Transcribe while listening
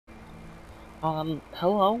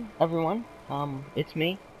Hello, everyone. It's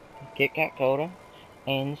me, Kit Kat Coda,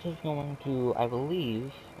 and this is going to, I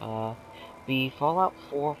believe, be Fallout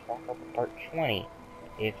 4 Part 20,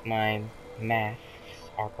 if my maths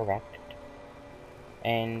are correct.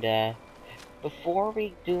 And, before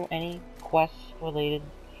we do any quest-related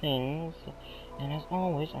things, and as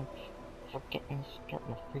always, I'm forgetting to start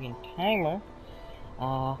my freaking timer,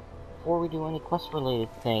 uh, before we do any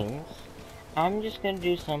quest-related things, I'm just gonna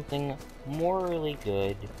do something morally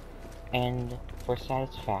good and for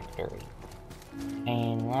satisfactory.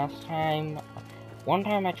 And one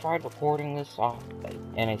time I tried recording this off,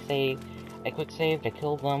 and I quick saved, I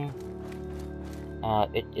killed them.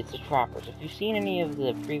 It's the trappers. If you've seen any of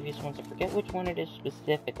the previous ones, I forget which one it is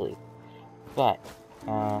specifically, but,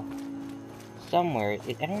 somewhere,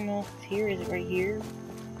 I don't know if it's here, is it right here?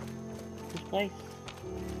 This place?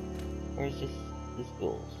 Or is this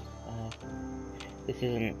ghouls? This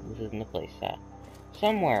isn't the place,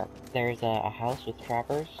 somewhere, there's a house with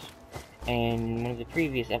trappers, and in one of the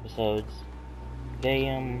previous episodes, they,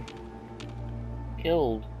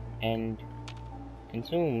 killed and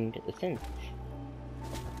consumed the synths.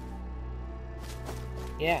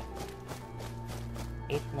 Yeah,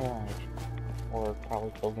 ate them alive. Or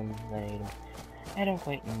probably killed them and then ate them. I don't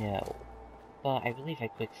quite know. But I believe I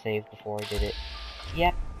quick saved before I did it.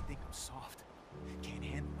 Yep. You think I'm soft? Can't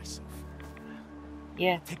handle myself.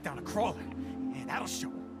 Yeah. Take down a crawler, and that'll show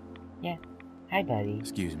 'em. Yeah. Hi, buddy.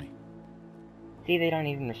 Excuse me. See, they don't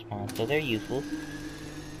even respond, so they're useless.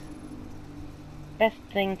 Best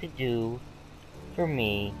thing to do for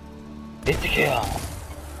me is to kill.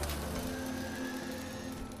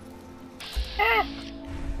 Ah!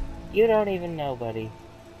 You don't even know, buddy.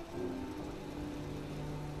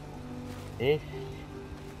 This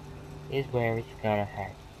is where it's gonna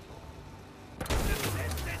hurt.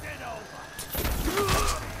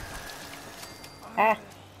 Ah!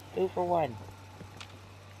 2 for 1.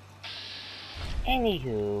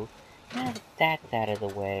 Anywho, now that that's out of the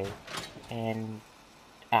way, and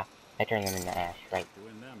I turned them into ash, right?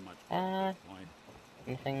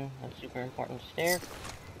 Nothing super important just there.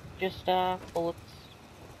 Just bullets.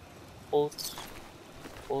 Bullets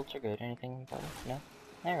are good. Anything important? No?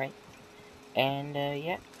 Alright. And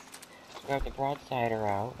yeah. Let's grab the broadsider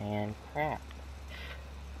out and crap.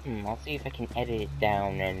 I'll see if I can edit it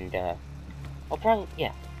down and I'll probably,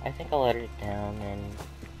 yeah, I think I'll edit it down and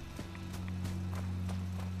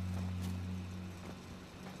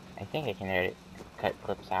I think I can cut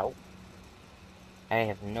clips out. I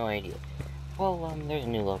have no idea. Well, there's a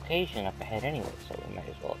new location up ahead anyway, so we might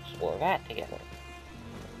as well explore that together.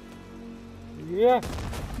 Yeah!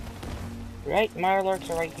 Right, Mirelurks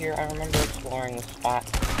are right here. I remember exploring the spot.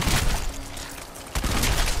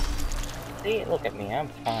 See, look at me, I'm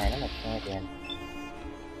fine, I'm a champion.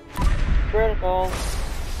 Critical!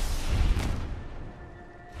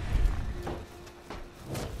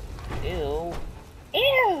 Ew!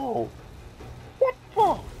 Ew! What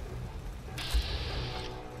the?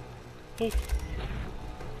 He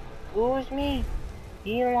goos me?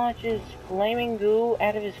 He launches flaming goo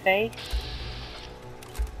out of his face?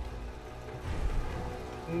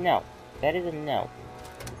 No. That is a no.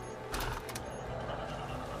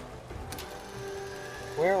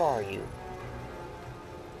 Where are you?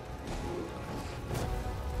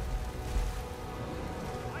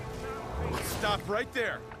 Stop right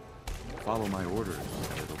there. Follow my orders,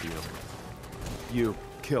 and it'll be over. You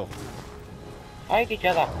kill. Fight each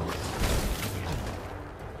other.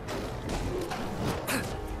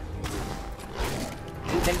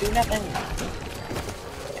 You can do nothing.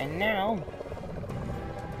 And now,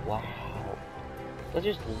 wow. Let's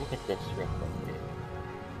just look at this real quick.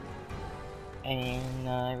 And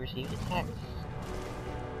I received a text.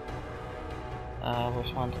 I'll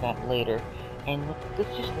respond to that later. And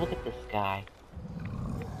let's just look at this guy.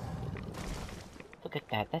 Look at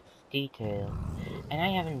that, that's detail. And I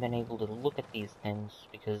haven't been able to look at these things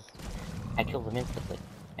because I killed them instantly.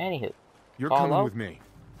 Anywho, You're follow. coming with me.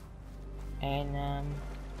 And,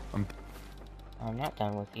 I'm not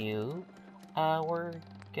done with you. We're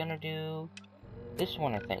gonna do this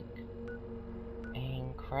one, I think.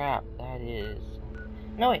 And crap, that is...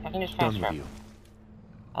 No, wait, I can just fast travel.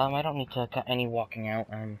 I don't need to cut any walking out.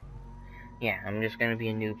 Yeah, I'm just gonna be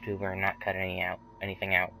a noob tuber and not cut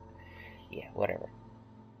anything out. Yeah, whatever.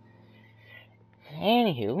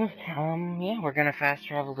 Anywho, yeah, we're gonna fast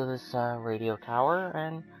travel to this, radio tower,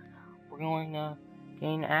 and we're going to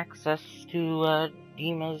gain access to,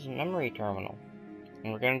 Dima's memory terminal.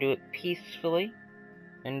 And we're gonna do it peacefully,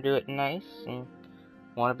 and do it nice, and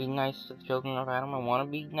wanna be nice to the children of Adam, I wanna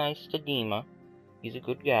be nice to Dima. He's a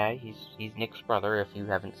good guy, he's Nick's brother, if you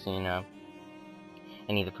haven't seen,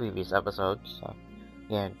 any of the previous episodes. So,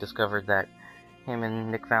 yeah, discovered that him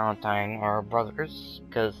and Nick Valentine are brothers,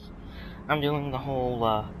 because I'm doing the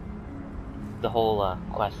whole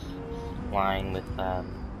quest line with, the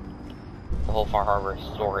whole Far Harbor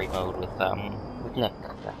story mode with Nick.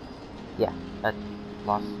 So, yeah, that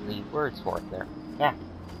lost the words for it there. Yeah.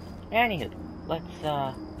 Anywho, let's,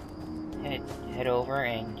 head over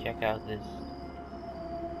and check out this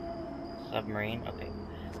submarine. Okay.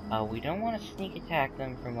 We don't want to sneak attack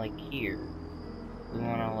them from, like, here. We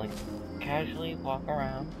want to, like, casually walk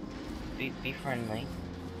around, be friendly.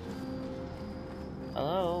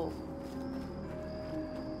 Hello?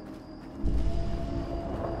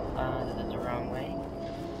 This is the wrong way.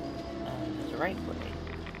 This is the right way.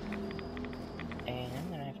 And I'm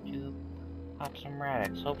gonna have to pop some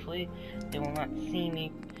Rad-X. Hopefully, they will not see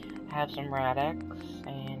me have some Rad-X,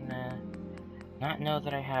 and, not know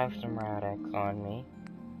that I have some Rad-X on me.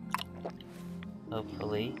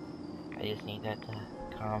 Hopefully. I just need that to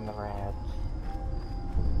calm the rads.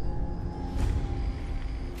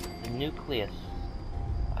 The nucleus.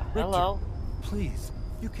 Hello? Please,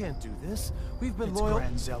 you can't do this. We've been It's loyal.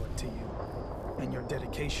 Grand Zealot to you, and your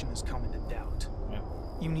dedication has come into doubt. Yeah.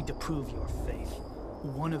 You need to prove your faith.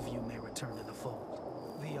 One of you may return to the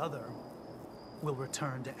fold. The other will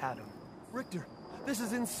return to Adam. Richter, this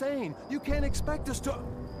is insane. You can't expect us to...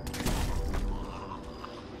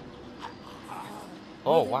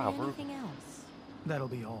 Oh, Will there wow. be anything else? That'll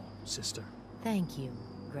be all, sister. Thank you,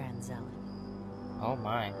 Grand Zealot. Oh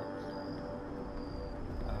my.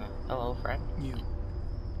 Hello, friend. You.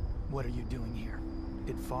 What are you doing here?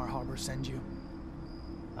 Did Far Harbor send you?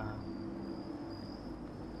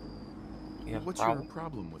 You have a What's problem? your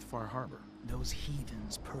problem with Far Harbor? Those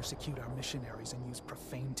heathens persecute our missionaries and use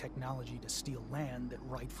profane technology to steal land that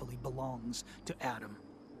rightfully belongs to Adam.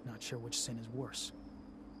 Not sure which sin is worse.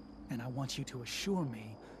 And I want you to assure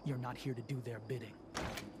me you're not here to do their bidding.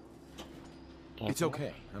 It's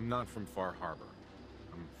okay. I'm not from Far Harbor.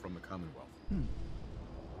 I'm from the Commonwealth.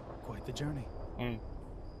 Quite the journey.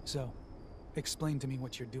 So, explain to me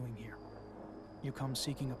what you're doing here. You come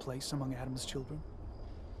seeking a place among Adam's children?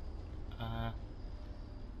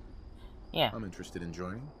 Yeah. I'm interested in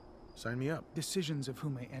joining. Sign me up. Decisions of who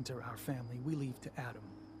may enter our family we leave to Adam.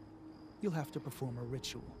 You'll have to perform a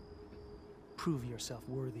ritual. Prove yourself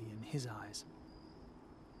worthy in his eyes.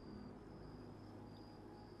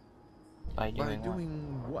 By By doing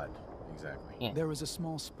doing what, exactly? Yeah. There is a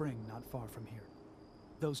small spring not far from here.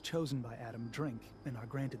 Those chosen by Adam drink and are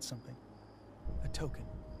granted something. A token,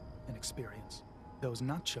 an experience. Those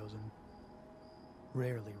not chosen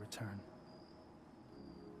rarely return.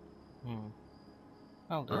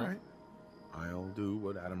 Oh, good. All right. I'll do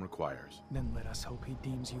what Adam requires. Then let us hope he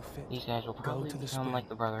deems you fit. These guys will probably to the become spring, like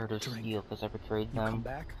the Brotherhood of drink. Steel because I betrayed You come them.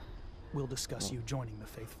 back, we'll discuss you joining the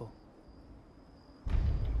faithful.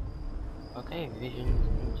 Okay, visions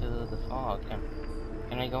into the fog.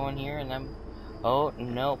 Can I go in here and then... Oh,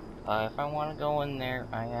 nope. If I want to go in there,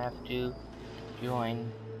 I have to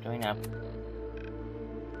join up.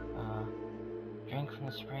 Drink from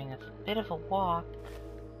the spring. It's a bit of a walk.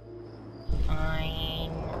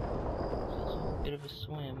 Fine. It's also a bit of a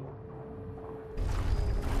swim.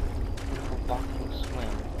 A walking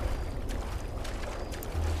swim.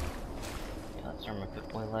 Okay, let's turn my Good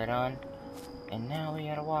Boy light on. And now we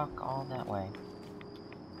gotta walk all that way.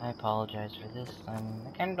 I apologize for this. I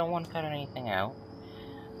kinda don't want to cut anything out.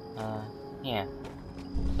 Yeah.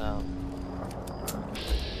 So.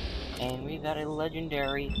 And we got a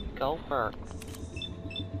legendary gopher.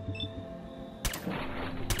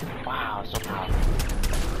 Wow, so powerful.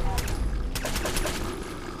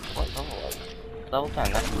 What level is it? Level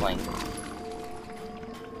 10, that's blank.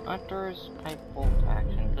 Hunter's pipe bolt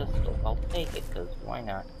action pistol. I'll take it, cause why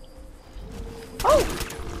not? Oh!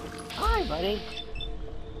 Hi, buddy!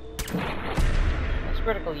 Let's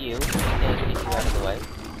critical you. Let's get you out of the way.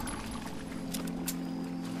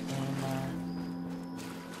 And,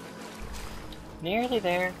 nearly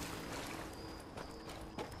there.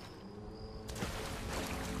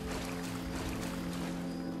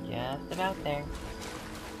 Just about there.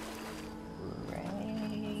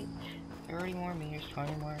 Right. 30 more meters,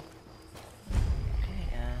 20 more. Okay,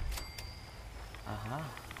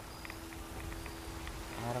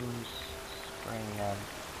 Adam's spring,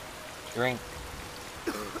 drink.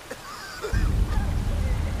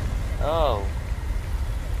 Oh.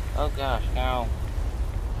 Oh gosh, now.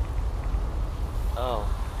 Oh.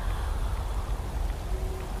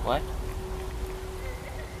 What?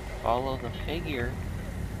 Follow the figure.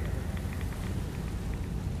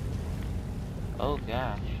 Oh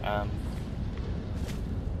gosh,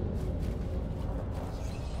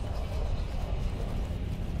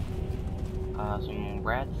 some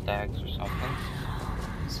rad stags or something.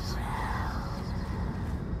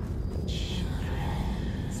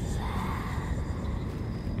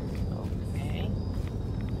 Okay.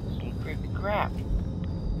 Some creepy crap.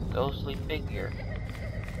 Ghostly figure.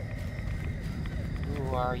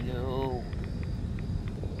 Who are you?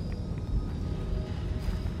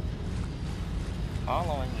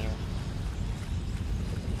 Following you.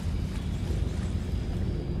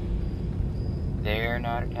 They're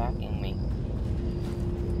not attacking me.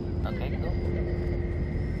 Okay, cool.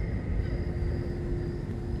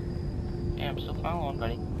 Yeah, I'm still following,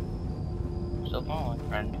 buddy. I'm still following,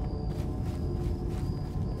 friend.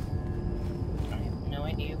 I have no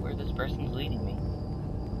idea where this person's leading me.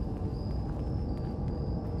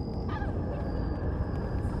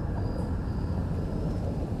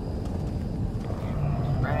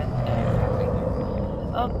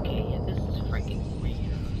 Okay, yeah, this is freaking weird.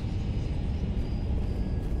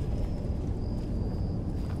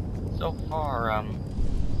 So far,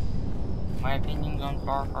 my opinions on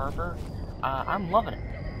Far Harbor, I'm loving it.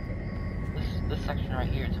 This section right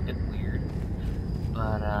here is a bit weird,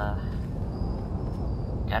 but,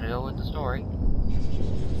 gotta go with the story.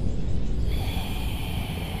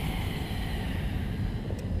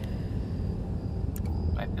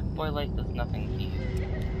 My Pip-Boy Lake does nothing to you.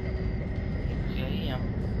 Okay,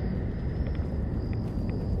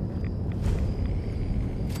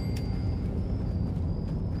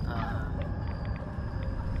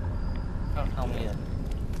 don't tell me that.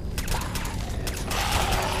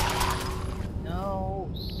 No,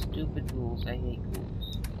 stupid ghouls. I hate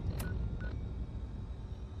ghouls.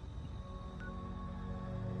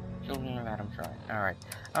 Children of Adam Shrine. Alright.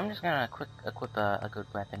 I'm just gonna equip a good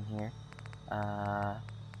weapon here.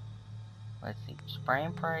 Let's see. Spray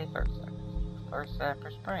and pray first. First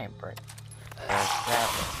for spray and pray.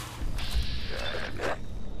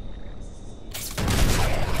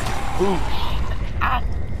 Ooh, ah!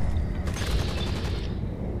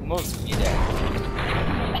 Most of you there.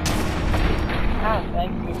 Ah,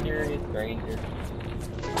 thank you, Mysterious Stranger.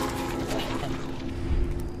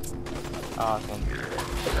 Awesome.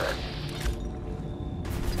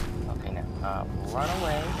 Okay, now, run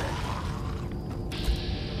away.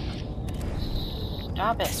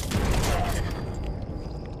 Stop it!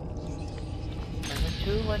 Is there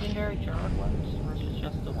 2 legendary charred ones, or is it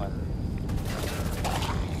just the one?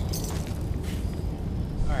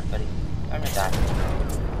 Alright, buddy. Time to die.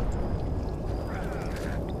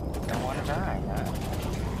 Don't want to die, huh?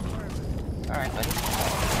 Alright, buddy.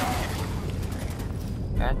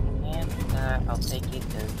 Got in hand, I'll take it,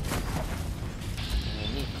 because you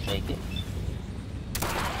need to take it.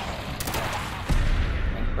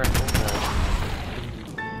 And critical does.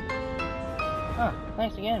 Huh,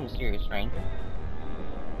 thanks again, Mysterious Stranger.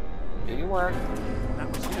 Do your work. That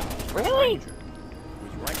was him. Really? Ranger. Were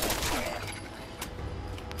you right?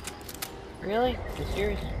 Really? The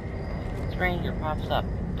Mysterious Stranger pops up.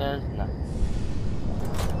 Does nothing.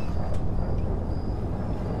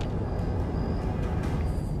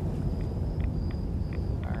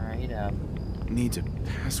 Alright, Needs a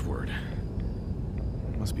password.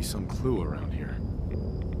 Must be some clue around here.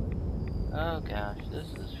 oh gosh, this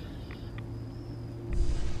is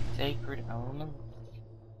sacred elements.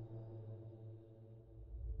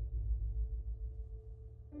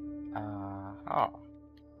 Oh.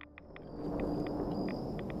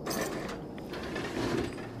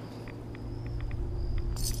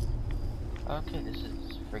 Okay, this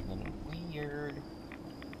is freaking weird.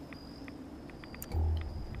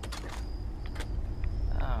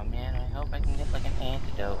 Oh man, I hope I can get like an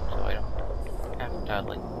antidote so I don't have to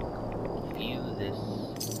like view this.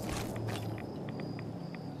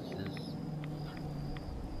 This is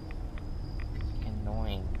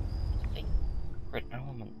annoying. Sacred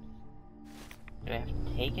elements. Do I have to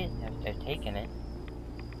take it? I've taken it.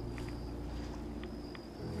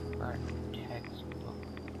 Our textbook.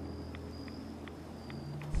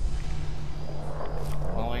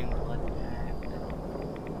 Glowing blood pack.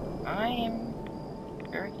 I am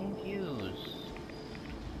very confused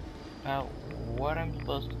about what I'm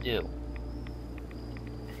supposed to do.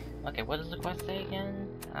 Okay, what does the quest say again?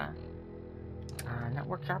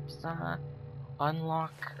 Network drops,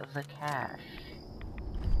 unlock the cache.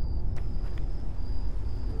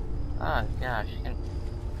 Oh gosh,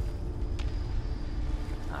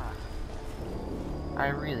 I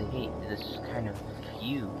really hate this kind of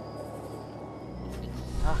view. It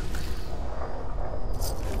sucks.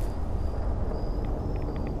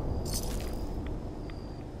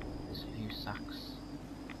 This view sucks.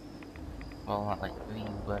 Well, not like view,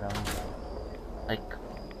 but like,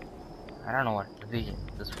 I don't know what, vision.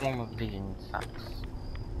 This form of vision sucks.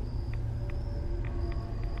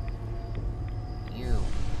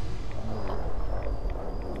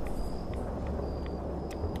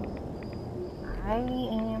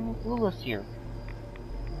 am clueless here.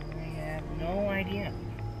 I have no idea.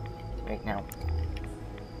 Right now,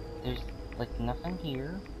 there's like nothing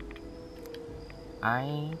here.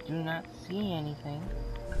 I do not see anything.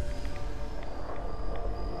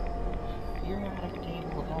 Periodic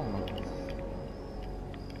table of elements.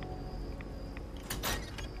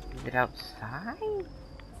 Is it outside?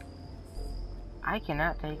 I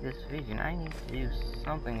cannot take this vision. I need to do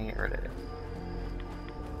something to get rid of it.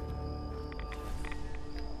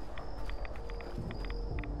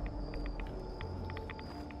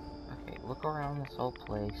 Okay, look around this whole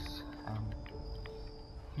place.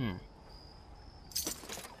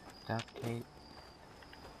 Duct tape.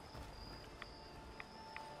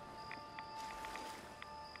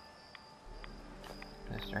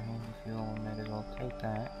 Mr. Handy Fuel, might as well take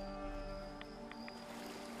that.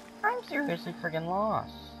 I'm seriously friggin'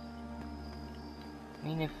 lost. I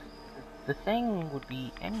mean, if the thing would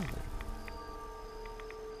be anywhere.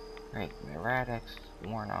 Right, my Rad-X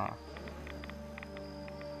worn off.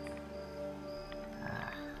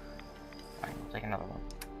 Fine, we'll take another one.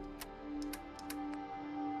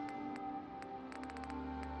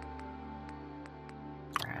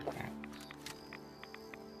 Rad-X.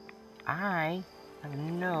 I have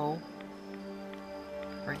no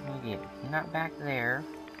freaking idea. It's not back there.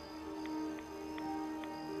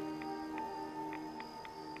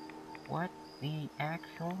 What the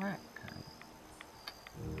actual heck?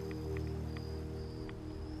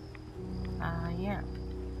 Yeah.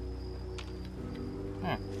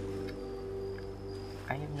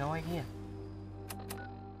 I have no idea.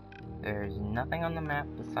 There's nothing on the map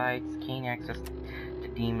besides keying access to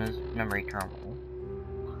Dima's memory terminal.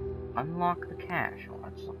 Unlock the cache. Well,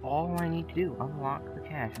 that's all I need to do. Unlock the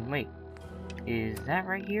cache. And wait, is that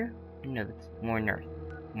right here? No, that's more north.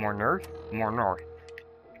 More north? More north.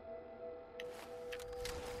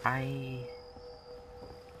 I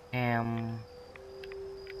am...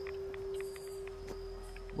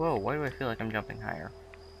 Whoa, why do I feel like I'm jumping higher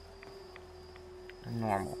than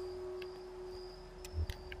normal?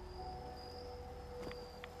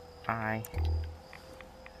 I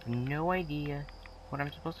have no idea what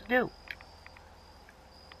I'm supposed to do.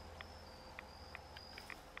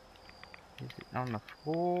 Is it on the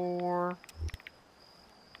floor?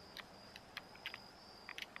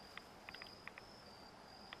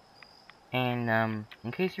 And,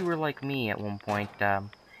 in case you were like me at one point,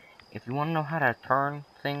 if you want to know how to turn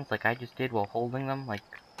things like I just did while holding them, like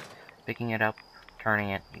picking it up,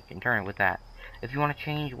 turning it, you can turn it with that. If you want to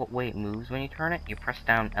change what way it moves when you turn it, you press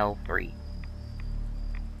down L3.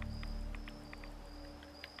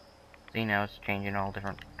 See, now it's changing all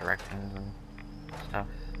different directions and stuff.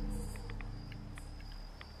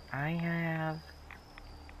 I have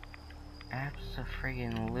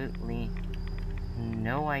abso-friggin-lutely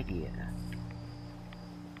no idea.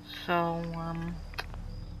 So,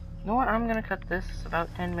 you know what, I'm gonna cut this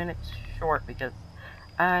about 10 minutes short because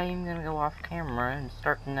I'm gonna go off camera and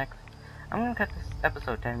start the next... I'm gonna cut this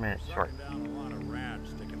episode 10 minutes short.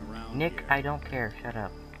 Nick, I don't care, shut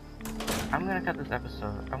up. I'm gonna cut this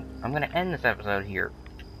episode, I'm gonna end this episode here.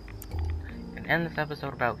 And end this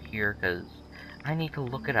episode about here because I need to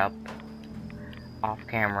look it up off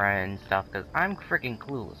camera and stuff because I'm freaking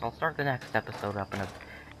clueless. I'll start the next episode up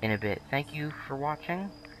in a bit. Thank you for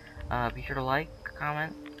watching. Be sure to like,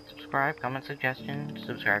 comment, subscribe, comment suggestions,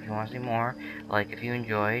 subscribe if you want to see more, like if you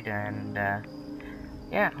enjoyed, and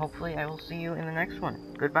yeah, hopefully I will see you in the next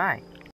one. Goodbye.